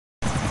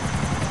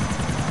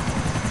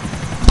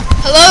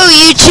Hello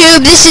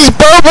YouTube, this is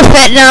Boba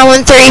Fett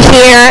 913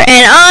 here,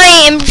 and I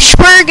am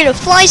gonna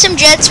fly some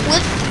jets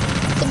with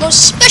the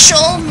most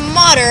special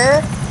modder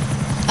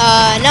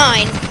 9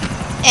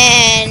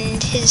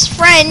 and his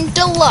friend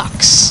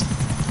Deluxe.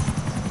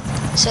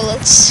 So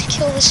let's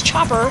kill this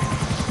chopper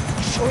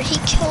before he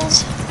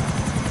kills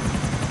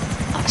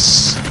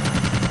us.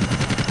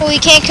 Well, he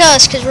can't kill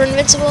us because we're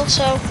invincible,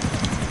 so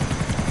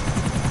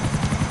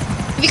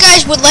if you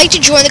guys would like to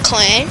join the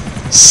clan,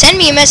 send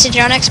me a message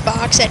on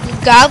Xbox at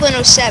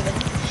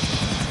Goblin07.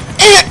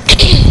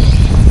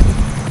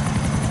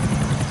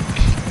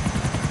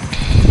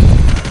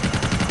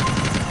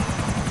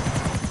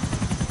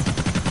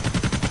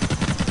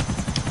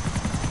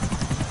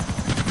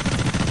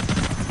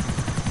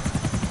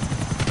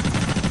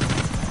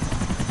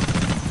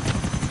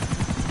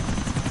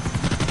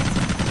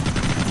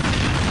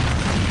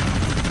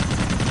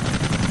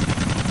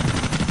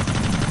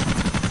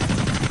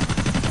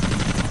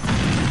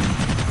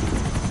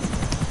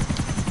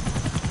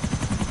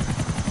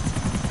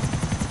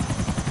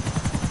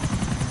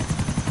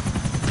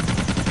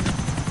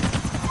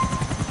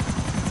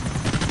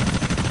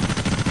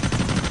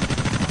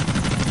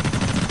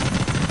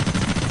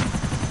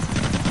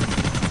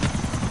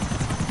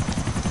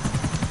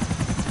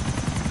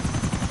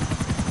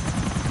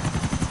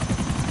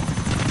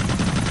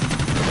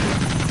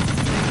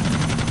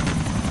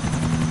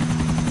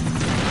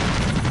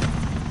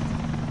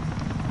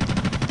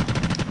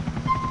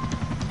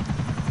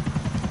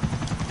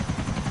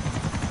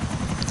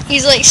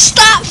 He's like,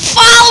 stop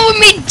following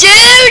me,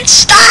 dude!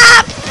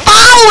 Stop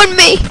following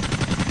me!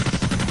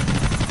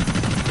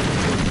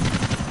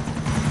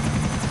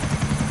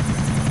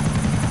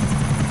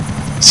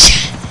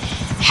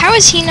 How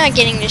is he not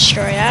getting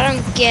destroyed? I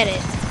don't get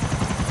it.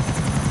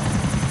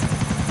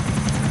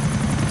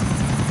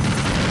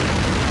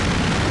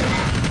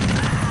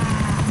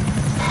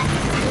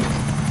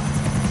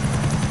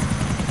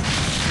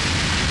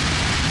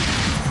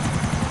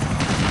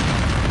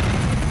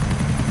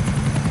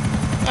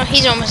 Oh,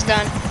 he's almost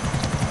done.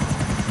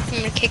 I'm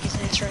gonna kick his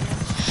ass right now.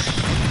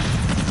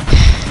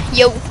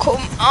 Yo,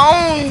 come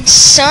on,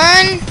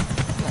 son.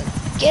 I'm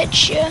gonna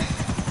get you.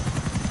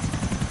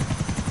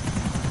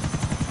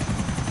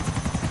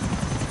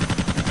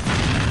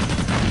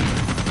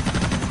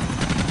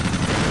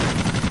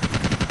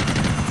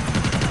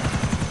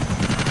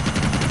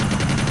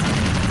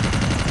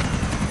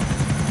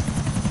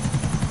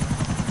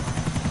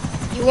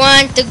 You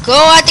want to go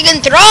out of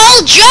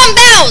control? Jump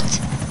out!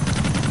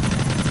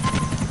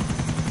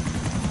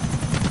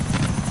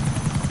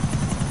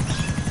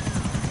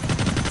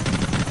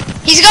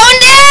 He's going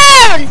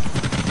down!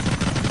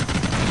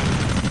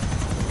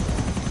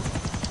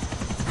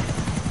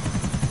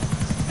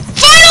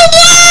 Final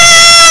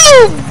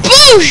blow!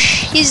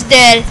 Boosh! He's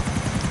dead.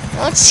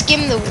 Now let's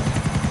skim the...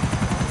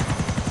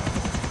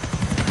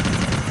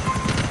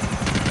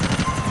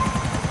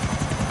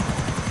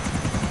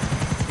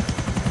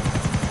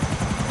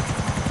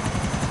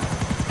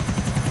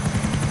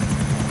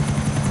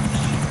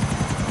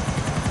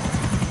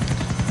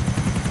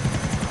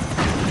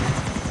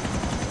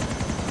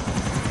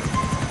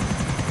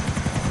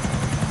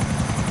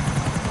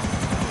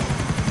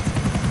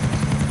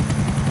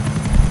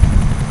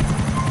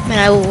 Man,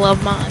 I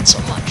love mine so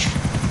much.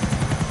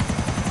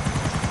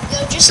 Yo,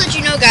 just to let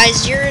you know,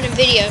 guys, you're in a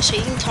video, so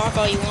you can talk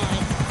all you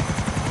want.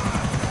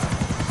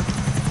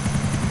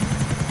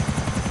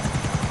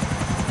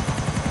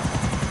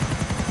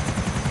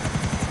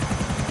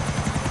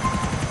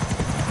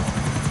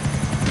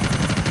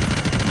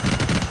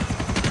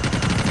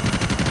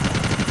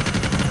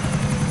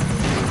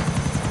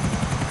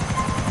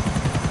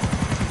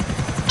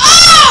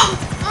 Oh!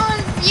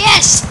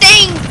 Yes,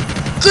 thank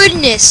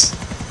goodness.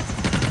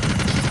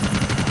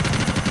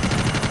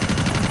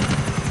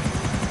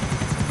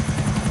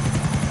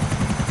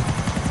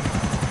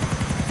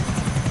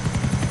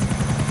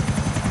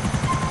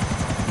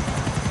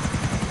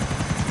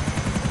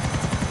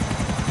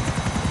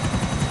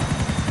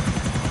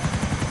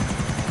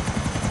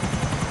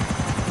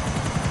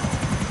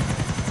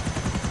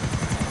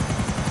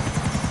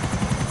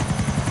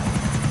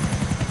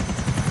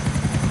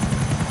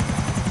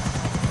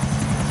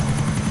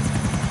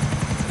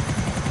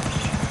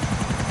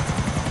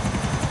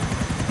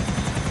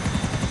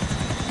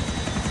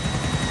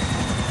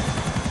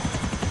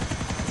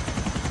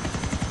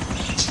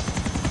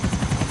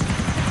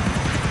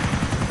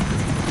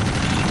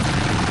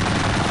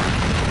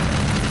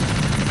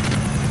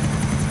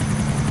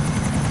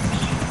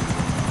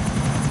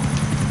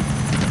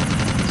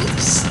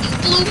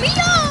 Blew me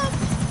up!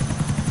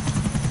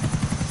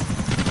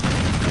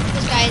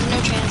 This guy has no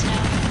chance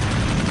now.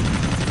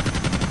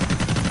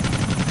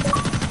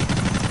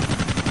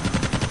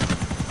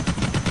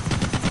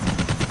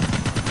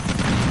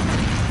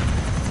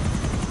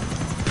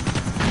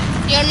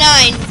 Yo,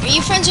 9, are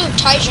you friends with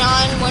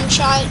Tyjon One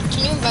Shot?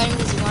 Can you invite him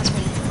because he wants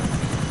me to do it?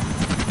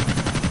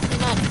 He's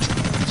not interested.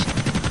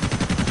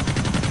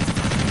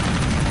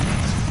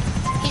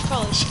 He's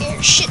probably scared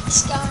as shit,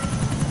 this guy.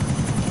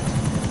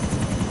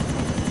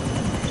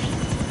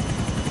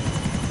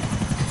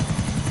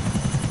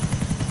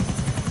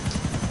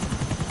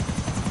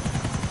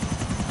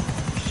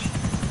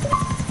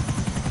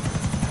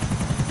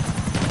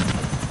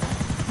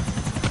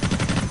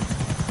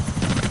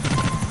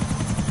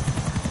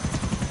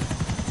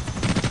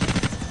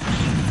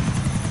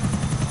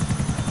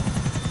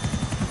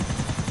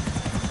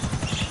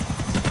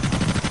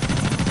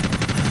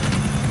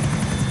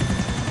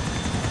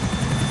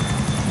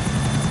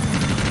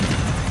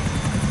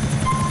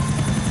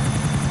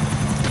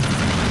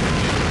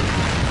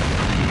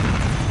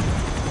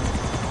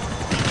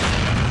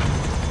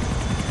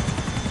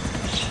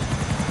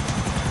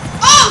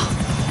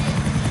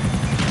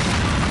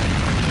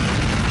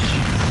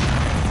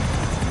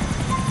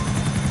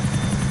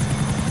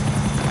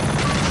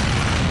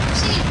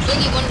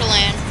 Boogie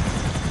Wonderland.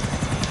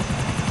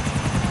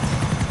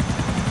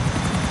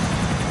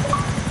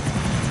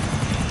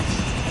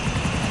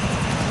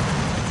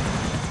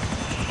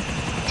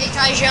 Hey,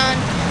 Tyjon.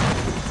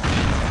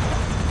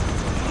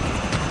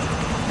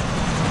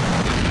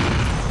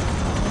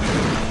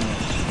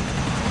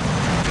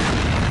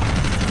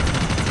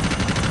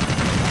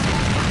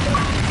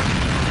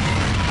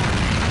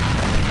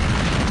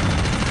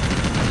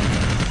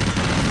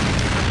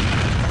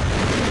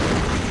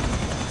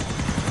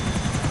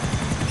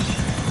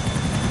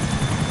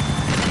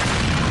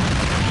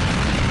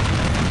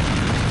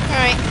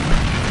 Alright.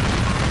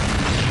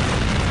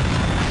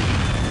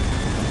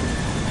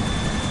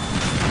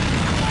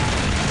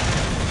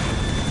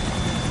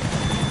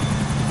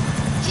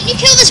 Can you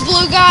kill this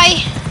blue guy?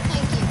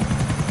 Thank you.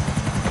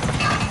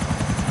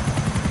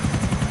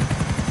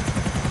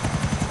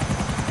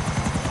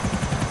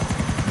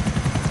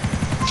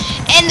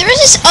 And there is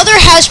this other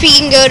house we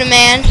can go to,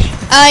 man.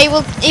 I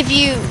will, if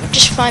you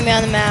just find me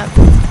on the map.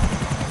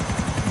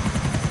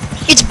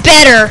 It's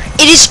better.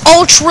 It is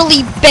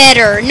ultrally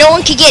better. No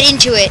one can get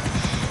into it.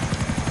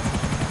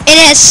 It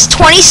has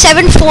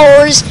 27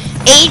 floors,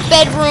 8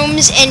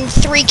 bedrooms, and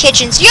 3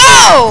 kitchens.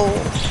 Yo!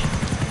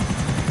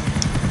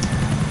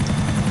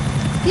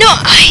 No,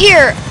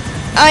 here.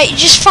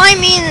 Just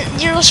find me.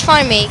 Just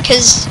find me,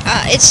 cause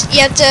it's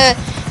you have to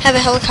have a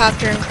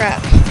helicopter and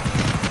crap.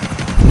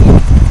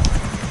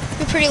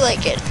 I pretty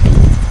like it.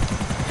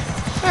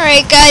 All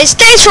right, guys.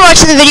 Thanks for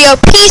watching the video.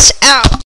 Peace out.